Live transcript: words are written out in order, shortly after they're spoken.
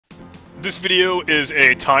This video is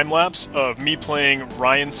a time-lapse of me playing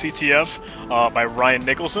Ryan CTF by Ryan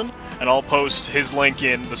Nicholson, and I'll post his link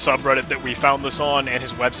in the subreddit that we found this on and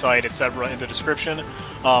his website, etc. in the description.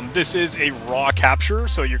 This is a raw capture,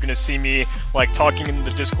 so you're going to see me like talking in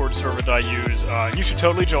the Discord server that I use. You should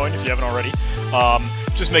totally join if you haven't already.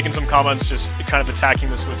 Just making some comments, just kind of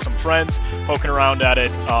attacking this with some friends, poking around at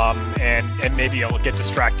it, and maybe I'll get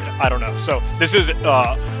distracted. I don't know. So this is,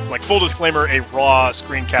 like full disclaimer, a raw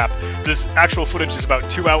screen cap. This actual footage is about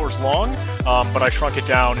 2 hours long, but I shrunk it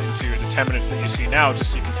down into the 10 minutes that you see now,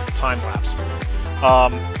 just so you can see the time lapse.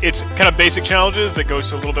 It's kind of basic challenges that goes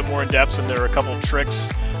to a little bit more in depth, and there are a couple of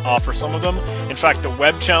tricks for some of them. In fact, the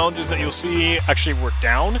web challenges that you'll see actually were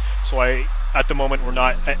down, so at the moment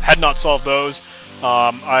I had not solved those.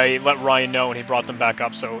 I let Ryan know and he brought them back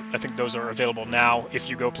up, so I think those are available now if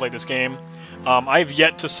you go play this game. I have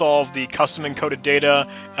yet to solve the custom encoded data,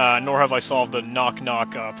 nor have I solved the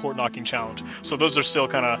knock-knock port knocking challenge. So those are still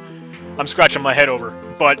kind of, I'm scratching my head over.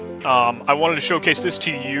 But I wanted to showcase this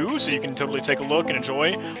to you so you can totally take a look and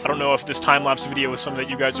enjoy. I don't know if this time-lapse video is something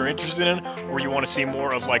that you guys are interested in, or you want to see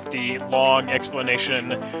more of like the long explanation,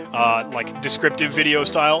 like descriptive video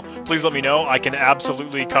style. Please let me know. I can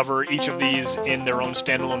absolutely cover each of these in their own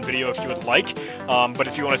standalone video if you would like. But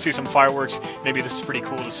if you want to see some fireworks, maybe this is pretty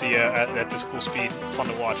cool to see at this cool speed. Fun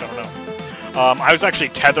to watch, I don't know. I was actually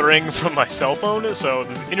tethering from my cell phone, so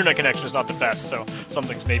the internet connection is not the best, so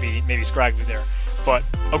something's maybe scraggly there. But,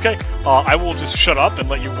 okay, I will just shut up and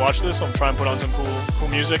let you watch this. I'll try and put on some cool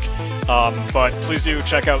music. But please do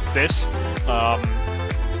check out this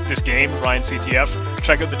game, Ryan CTF.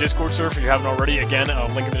 Check out the Discord server if you haven't already. Again,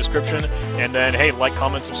 link in the description. And then, hey, like,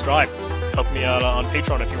 comment, subscribe. Help me out on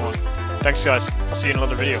Patreon if you want. Thanks, guys. I'll see you in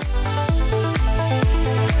another video.